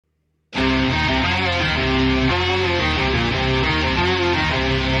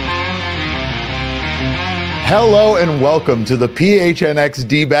Hello and welcome to the PHNX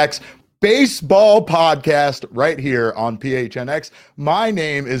D-backs baseball podcast right here on PHNX. My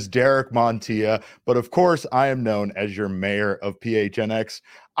name is Derek Montilla, but of course I am known as your mayor of PHNX.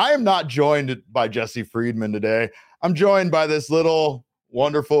 I am not joined by Jesse Friedman today. I'm joined by this little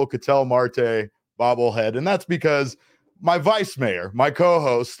wonderful Ketel Marte bobblehead, and that's because my vice mayor, my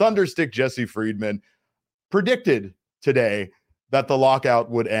co-host, Thunderstick Jesse Friedman, predicted today that the lockout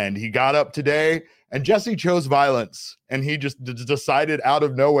would end. He got up today and Jesse chose violence, and he just decided out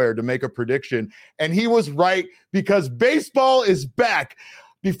of nowhere to make a prediction. And he was right, because baseball is back.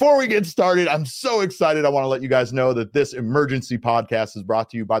 Before we get started, I'm so excited. I want to let you guys know that this emergency podcast is brought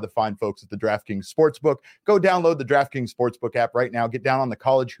to you by the fine folks at the DraftKings Sportsbook. Go download the DraftKings Sportsbook app right now. Get down on the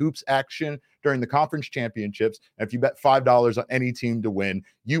college hoops action during the conference championships. And if you bet $5 on any team to win,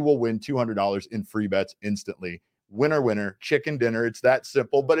 you will win $200 in free bets instantly. Winner, winner, chicken dinner. It's that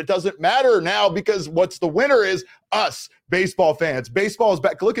simple, but it doesn't matter now, because what's the winner is us, baseball fans. Baseball is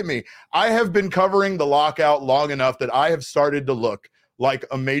back. Look at me. I have been covering the lockout long enough that I have started to look like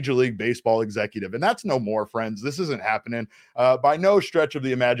a Major League Baseball executive, and that's no more, friends. This isn't happening. By no stretch of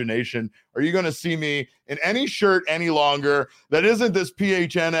the imagination are you going to see me in any shirt any longer that isn't this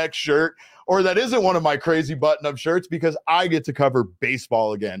PHNX shirt, or that isn't one of my crazy button-up shirts, because I get to cover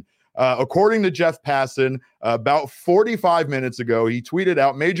baseball again. According to Jeff Passan, about 45 minutes ago, he tweeted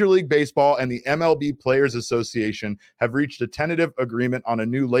out, Major League Baseball and the MLB Players Association have reached a tentative agreement on a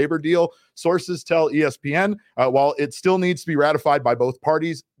new labor deal. Sources tell ESPN, while it still needs to be ratified by both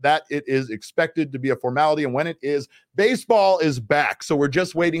parties, that it is expected to be a formality. And when it is, baseball is back. So we're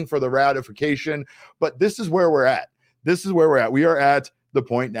just waiting for the ratification. But this is where we're at. We are at the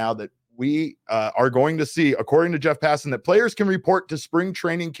point now that we are going to see, according to Jeff Passan, that players can report to spring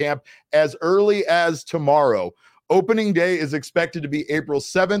training camp as early as tomorrow. Opening day is expected to be April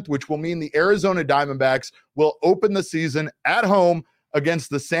 7th, which will mean the Arizona Diamondbacks will open the season at home against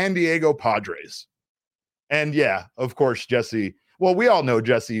the San Diego Padres. And yeah, of course, Jesse, well, we all know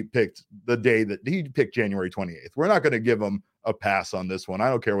Jesse picked the day that he picked January 28th. We're not going to give him a pass on this one. I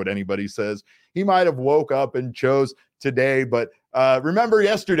don't care what anybody says. He might have woke up and chose today, but remember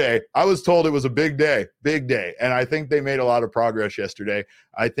yesterday, I was told it was a big day, and I think they made a lot of progress yesterday.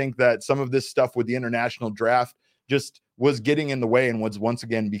 I think that some of this stuff with the international draft just was getting in the way and was once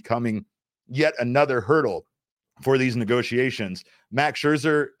again becoming yet another hurdle for these negotiations. Max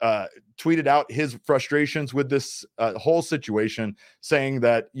Scherzer tweeted out his frustrations with this whole situation, saying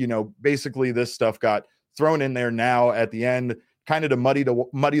that, basically this stuff got thrown in there now at the end, kind of to muddy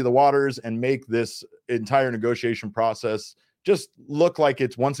the waters and make this entire negotiation process just look like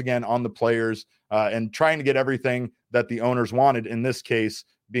it's once again on the players and trying to get everything that the owners wanted, in this case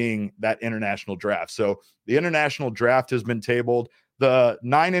being that international draft. So the international draft has been tabled. The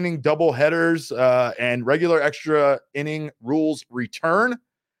 9-inning double headers and regular extra inning rules return.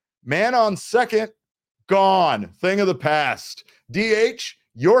 Man on second, gone. Thing of the past. DH,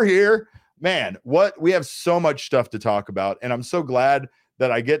 you're here. Man, we have so much stuff to talk about, and I'm so glad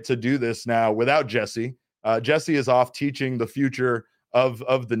that I get to do this now without Jesse. Jesse is off teaching the future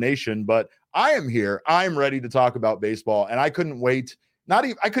of the nation, but I am here. I'm ready to talk about baseball, and I couldn't wait.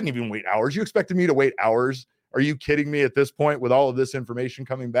 I couldn't even wait hours. You expected me to wait hours? Are you kidding me at this point with all of this information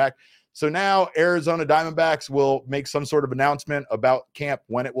coming back? So now Arizona Diamondbacks will make some sort of announcement about camp,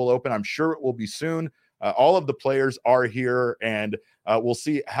 when it will open. I'm sure it will be soon. All of the players are here, and we'll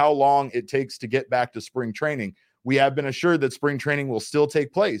see how long it takes to get back to spring training. We have been assured that spring training will still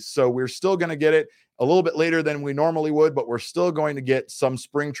take place, so we're still going to get it a little bit later than we normally would, but we're still going to get some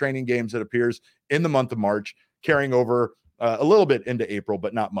spring training games, it appears, in the month of March, carrying over a little bit into April,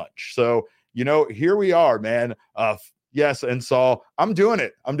 but not much. So, here we are, man. Yes, and Saul, I'm doing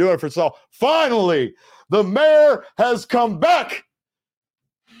it for Saul. Finally, the mayor has come back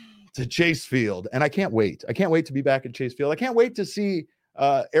to Chase Field, and I can't wait. I can't wait to be back at Chase Field. I can't wait to see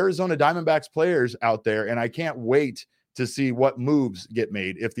Arizona Diamondbacks players out there, and I can't wait to see what moves get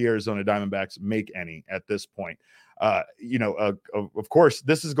made if the Arizona Diamondbacks make any at this point. Of course,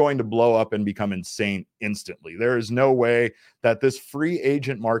 this is going to blow up and become insane instantly. There is no way that this free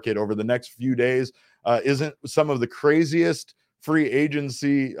agent market over the next few days isn't some of the craziest free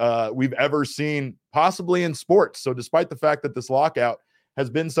agency we've ever seen, possibly in sports. So despite the fact that this lockout has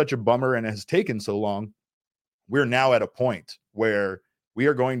been such a bummer and has taken so long, we're now at a point where we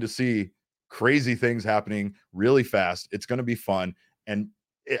are going to see crazy things happening really fast. It's going to be fun. And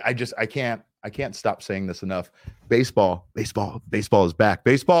I I can't stop saying this enough. Baseball is back.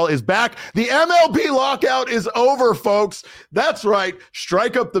 Baseball is back. The MLB lockout is over, folks. That's right.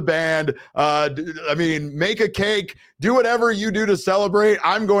 Strike up the band. Make a cake. Do whatever you do to celebrate.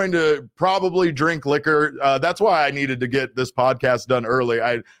 I'm going to probably drink liquor. That's why I needed to get this podcast done early.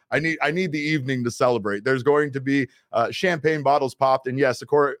 I need the evening to celebrate. There's going to be champagne bottles popped, and yes, of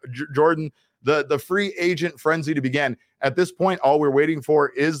course, Jordan, the free agent frenzy to begin. At this point, all we're waiting for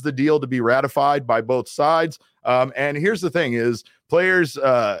is the deal to be ratified by both sides. And here's the thing: is players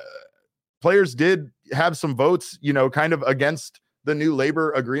did have some votes, kind of against the new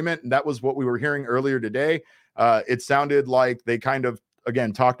labor agreement, and that was what we were hearing earlier today. It sounded like they kind of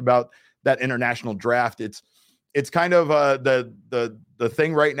again talked about that international draft. It's kind of the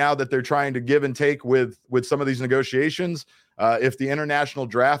thing right now that they're trying to give and take with some of these negotiations. If the international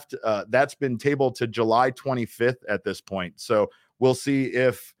draft, that's been tabled to July 25th at this point. So we'll see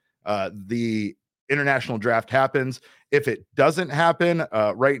if the international draft happens. If it doesn't happen,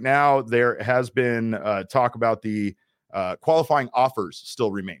 right now there has been talk about the qualifying offers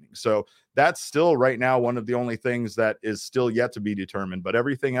still remaining. So that's still right now one of the only things that is still yet to be determined. But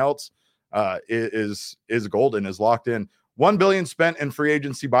everything else is golden, is locked in. $1 billion spent in free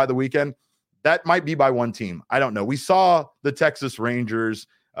agency by the weekend. That might be by one team. I don't know. We saw the Texas Rangers,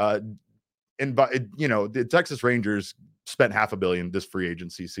 the Texas Rangers spent $500 million this free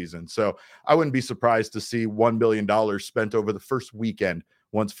agency season. So I wouldn't be surprised to see $1 billion spent over the first weekend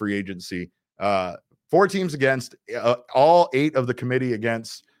once free agency. 4 teams against, all 8 of the committee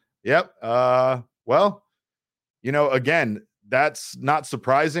against. Yep. Again, that's not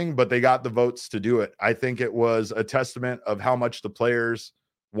surprising, but they got the votes to do it. I think it was a testament of how much the players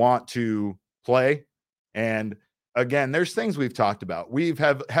want to play. And again, there's things we've talked about. We've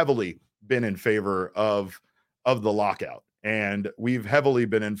heavily been in favor of the lockout, and we've heavily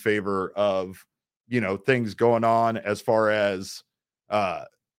been in favor of, things going on as far as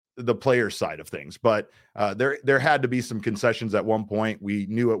the player side of things. But there had to be some concessions at one point. We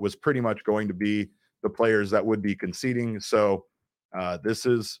knew it was pretty much going to be the players that would be conceding. So this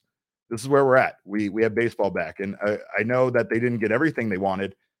is where we're at. We have baseball back, and I know that they didn't get everything they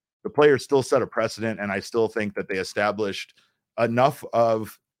wanted. The players still set a precedent, and I still think that they established enough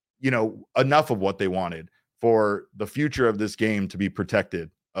of what they wanted for the future of this game to be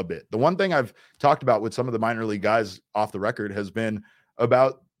protected a bit. The one thing I've talked about with some of the minor league guys off the record has been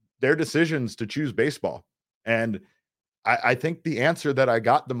about their decisions to choose baseball. And I think the answer that I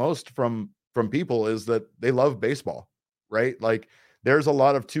got the most from people is that they love baseball, right? Like, there's a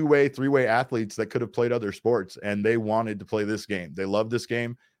lot of 2-way, 3-way athletes that could have played other sports, and they wanted to play this game. They love this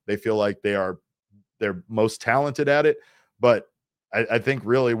game. They feel like they're most talented at it. But I think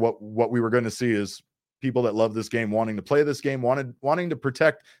really what we were going to see is people that love this game wanting to play this game, wanting to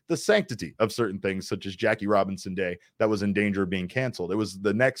protect the sanctity of certain things, such as Jackie Robinson Day that was in danger of being canceled. It was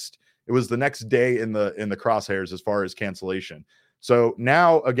the next day in the crosshairs as far as cancellation. So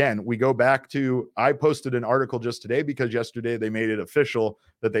now, again, we go back to, I posted an article just today because yesterday they made it official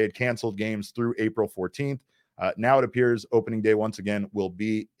that they had canceled games through April 14th. Now it appears opening day once again will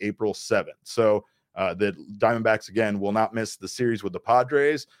be April 7th. So the Diamondbacks, again, will not miss the series with the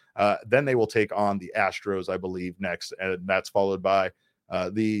Padres. Then they will take on the Astros, I believe, next. And that's followed by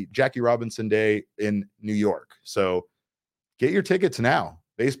the Jackie Robinson Day in New York. So get your tickets now.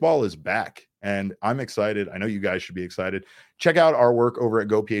 Baseball is back, and I'm excited. I know you guys should be excited. Check out our work over at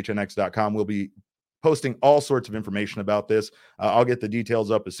gophnx.com. We'll be posting all sorts of information about this. I'll get the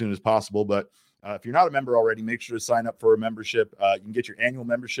details up as soon as possible, but if you're not a member already, make sure to sign up for a membership. You can get your annual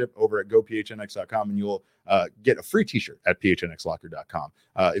membership over at gophnx.com, and you'll get a free t-shirt at phnxlocker.com.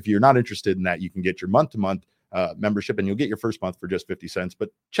 If you're not interested in that, you can get your month-to-month membership, and you'll get your first month for just 50 cents. But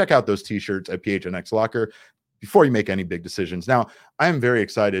check out those t-shirts at PHNX Locker before you make any big decisions. Now, I am very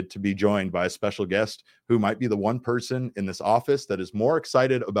excited to be joined by a special guest who might be the one person in this office that is more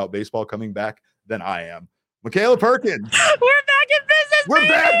excited about baseball coming back than I am. Michaela Perkins. We're back in business. We're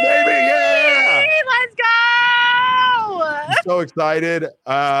back, baby. Yeah. Let's go. I'm so excited.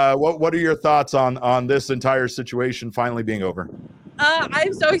 What are your thoughts on this entire situation finally being over?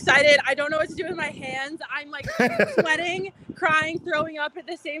 I'm so excited. I don't know what to do with my hands. I'm like sweating, crying, throwing up at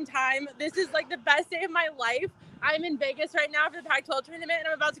the same time. This is like the best day of my life. I'm in Vegas right now for the Pac-12 tournament, and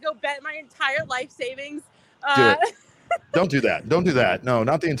I'm about to go bet my entire life savings. Don't do that. Don't do that. No,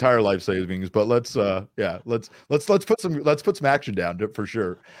 not the entire life savings, but let's put some action down for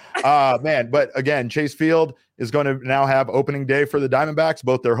sure. Man, but again, Chase Field is going to now have opening day for the Diamondbacks.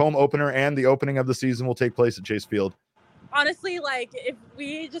 Both their home opener and the opening of the season will take place at Chase Field. honestly, like, if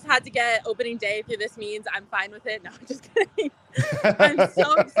we just had to get opening day through this means, I'm fine with it. No, I'm just kidding. I'm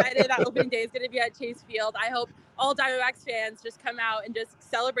so excited that opening day is going to be at Chase Field. I hope all Diamondbacks fans just come out and just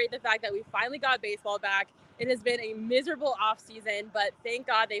celebrate the fact that we finally got baseball back. It has been a miserable off season, but thank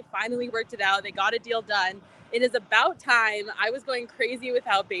God they finally worked it out. They got a deal done. It is about time. I was going crazy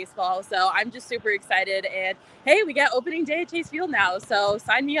without baseball, so I'm just super excited. And hey, we get opening day at Chase Field now, so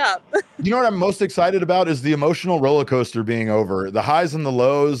sign me up. You know what I'm most excited about is the emotional roller coaster being over. The highs and the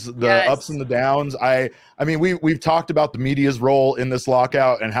lows, the ups and the downs. I mean, we've talked about the media's role in this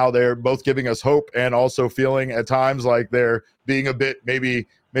lockout and how they're both giving us hope and also feeling at times like they're being a bit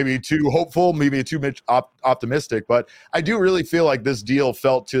maybe too hopeful, maybe too much optimistic. But I do really feel like this deal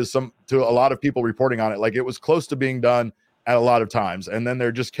felt to a lot of people reporting on it like it was close to being done at a lot of times, and then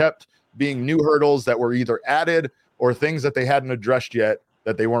there just kept being new hurdles that were either added or things that they hadn't addressed yet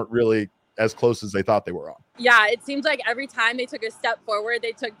that they weren't really as close as they thought they were on. Yeah, it seems like every time they took a step forward,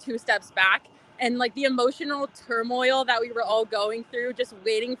 they took 2 steps back. And like the emotional turmoil that we were all going through, just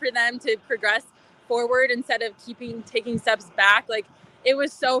waiting for them to progress forward instead of taking steps back, like it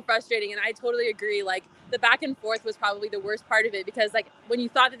was so frustrating. And I totally agree. Like the back and forth was probably the worst part of it, because like when you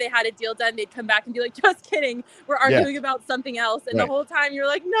thought that they had a deal done, they'd come back and be like, just kidding, we're arguing about something else. And the whole time you're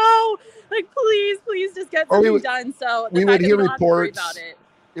like, no, like please just get something done. So we would hear reports about it.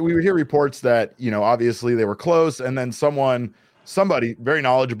 We would hear reports that, you know, obviously they were close, and then somebody very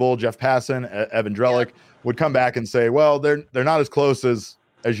knowledgeable, Jeff Passan, Evan Drellick, would come back and say, well, they're not as close as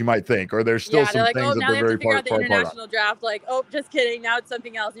you might think, or there's still some things that they're very far apart. The international draft, like, oh, just kidding, now it's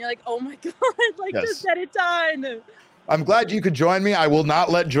something else, and you're like, oh my god, like just get it done. I'm glad you could join me. I will not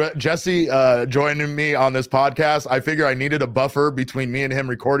let Jesse join me on this podcast. I figure I needed a buffer between me and him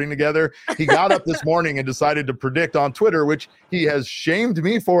recording together. He got up this morning and decided to predict on Twitter, which he has shamed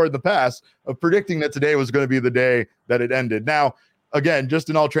me for in the past, of predicting that today was going to be the day that it ended. Now, again, just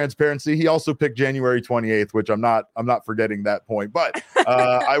in all transparency, he also picked January 28th, which I'm not forgetting that point. But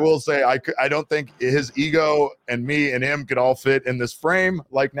I will say I don't think his ego and me and him could all fit in this frame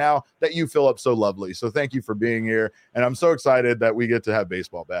like now that you fill up so lovely. So thank you for being here. And I'm so excited that we get to have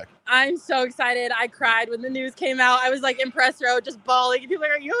baseball back. I'm so excited. I cried when the news came out. I was like in press row just bawling. And people are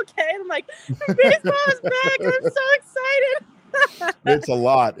like, are you okay? And I'm like, baseball is back. I'm so excited.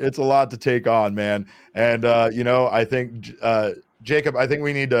 It's a lot to take on, man. And you know, I think Jacob, I think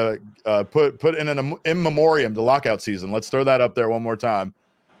we need to put in memoriam the lockout season. Let's throw that up there one more time.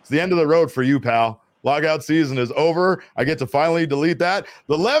 It's the end of the road for you, pal. Lockout season is over. I get to finally delete that.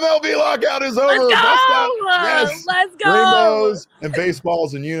 The MLB lockout is over. Let's go. Yes. Let's go. Rainbows and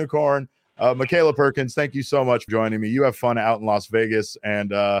baseballs and unicorn. Michaela Perkins, thank you so much for joining me. You have fun out in Las Vegas,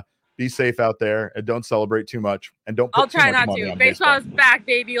 and be safe out there, and don't celebrate too much. And don't. I'll try not to. Baseball is back,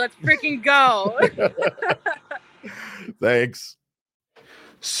 baby. Let's freaking go. Thanks.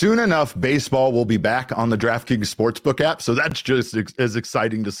 Soon enough, baseball will be back on the DraftKings Sportsbook app. So that's just as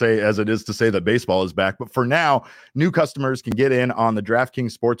exciting to say as it is to say that baseball is back. But for now, new customers can get in on the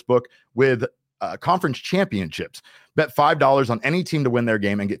DraftKings Sportsbook with conference championships. Bet $5 on any team to win their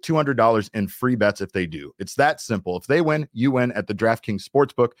game and get $200 in free bets if they do. It's that simple. If they win, you win at the DraftKings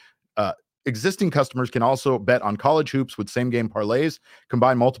Sportsbook. Existing customers can also bet on college hoops with same-game parlays.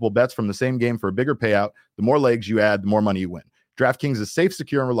 Combine multiple bets from the same game for a bigger payout. The more legs you add, the more money you win. DraftKings is safe,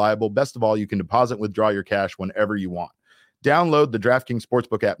 secure, and reliable. Best of all, you can deposit and withdraw your cash whenever you want. Download the DraftKings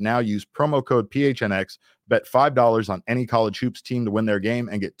Sportsbook app now. Use promo code PHNX. Bet $5 on any college hoops team to win their game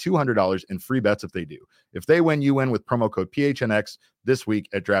and get $200 in free bets if they do. If they win, you win with promo code PHNX this week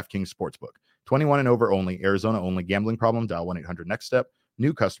at DraftKings Sportsbook. 21 and over only. Arizona only. Gambling problem? Dial 1-800-NEXT-STEP.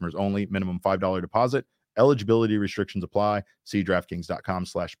 New customers only. Minimum $5 deposit. Eligibility restrictions apply. See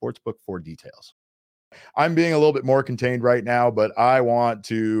DraftKings.com/sportsbook for details. I'm being a little bit more contained right now, but I want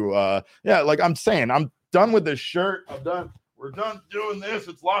to, like I'm saying, I'm done with this shirt. We're done doing this.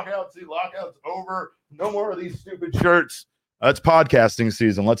 It's lockout. See, lockout's over. No more of these stupid shirts. It's podcasting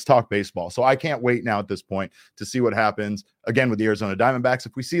season. Let's talk baseball. So I can't wait now at this point to see what happens again with the Arizona Diamondbacks.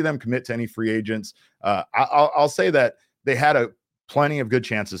 If we see them commit to any free agents, I'll say that they had plenty of good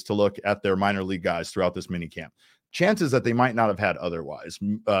chances to look at their minor league guys throughout this mini camp. Chances that they might not have had otherwise.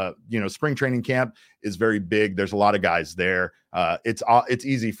 Spring training camp is very big. There's a lot of guys there. It's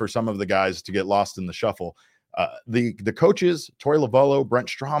easy for some of the guys to get lost in the shuffle. The coaches, Torey Lovullo, Brent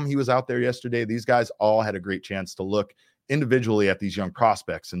Strom, he was out there yesterday. These guys all had a great chance to look individually at these young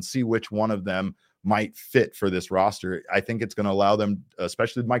prospects and see which one of them might fit for this roster. I think it's going to allow them,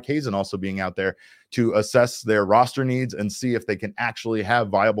 especially Mike Hazen also being out there, to assess their roster needs and see if they can actually have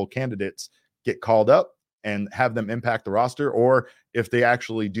viable candidates get called up and have them impact the roster, or if they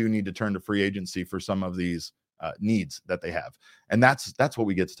actually do need to turn to free agency for some of these needs that they have. And that's what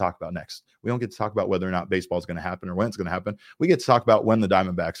we get to talk about next. We don't get to talk about whether or not baseball is going to happen or when it's going to happen. We get to talk about when the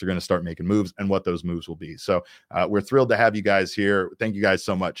Diamondbacks are going to start making moves and what those moves will be. So we're thrilled to have you guys here. Thank you guys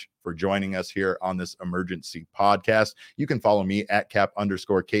so much for joining us here on this emergency podcast. You can follow me at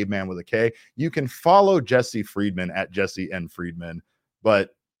Cap_caveman with a K. You can follow Jesse Friedman at Jesse N. Friedman, but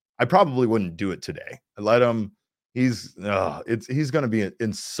I probably wouldn't do it today. Let him. He's going to be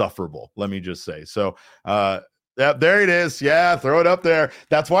insufferable. Let me just say. So, yeah, there it is. Yeah, throw it up there.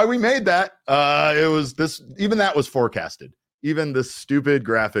 That's why we made that. It was this. Even that was forecasted. Even the stupid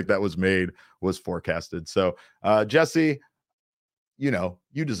graphic that was made was forecasted. So, Jesse, you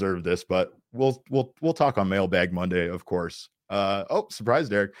deserve this, but we'll talk on Mailbag Monday, of course. Surprise,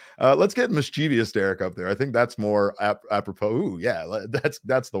 Derek. Let's get mischievous Derek up there. I think that's more apropos. Ooh, yeah,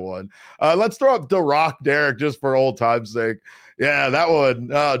 that's the one. Let's throw up the Rock Derek just for old time's sake. Yeah, that one.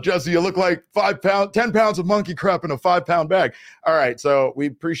 Jesse, you look like 10 pounds of monkey crap in a 5-pound bag. All right, so we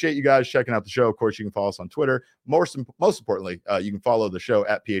appreciate you guys checking out the show. Of course, you can follow us on Twitter. Most importantly, you can follow the show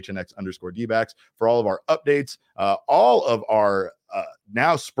at PHNX_DBacks for all of our updates, all of our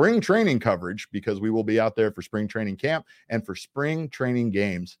now spring training coverage, because we will be out there for spring training camp and for spring training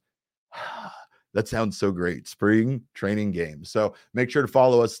games. That sounds so great. Spring training games. So make sure to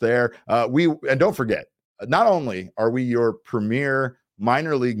follow us there. And don't forget, not only are we your premier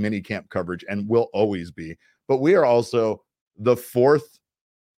minor league mini camp coverage and will always be, but we are also the 4th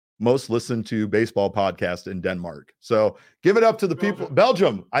most listened to baseball podcast in Denmark. So give it up to the people.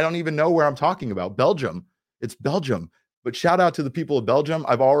 Belgium. I don't even know where I'm talking about. Belgium. It's Belgium. But shout out to the people of Belgium.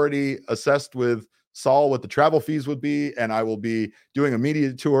 I've already assessed with Saul what the travel fees would be, and I will be doing a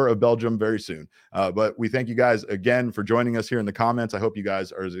media tour of Belgium very soon. But we thank you guys again for joining us here in the comments. I hope you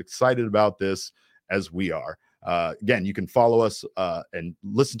guys are as excited about this as we are. Again, you can follow us and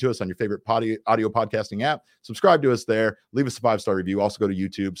listen to us on your favorite audio podcasting app. Subscribe to us there. Leave us a 5-star review. Also go to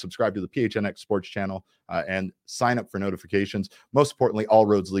YouTube. Subscribe to the PHNX Sports channel and sign up for notifications. Most importantly, all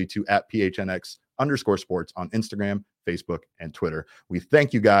roads lead to at PHNX_sports on Instagram, Facebook, and Twitter. We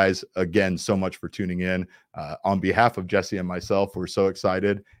thank you guys again so much for tuning in. On behalf of Jesse and myself, we're so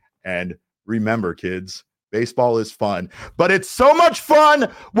excited. And remember, kids, baseball is fun, but it's so much fun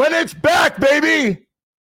when it's back, baby.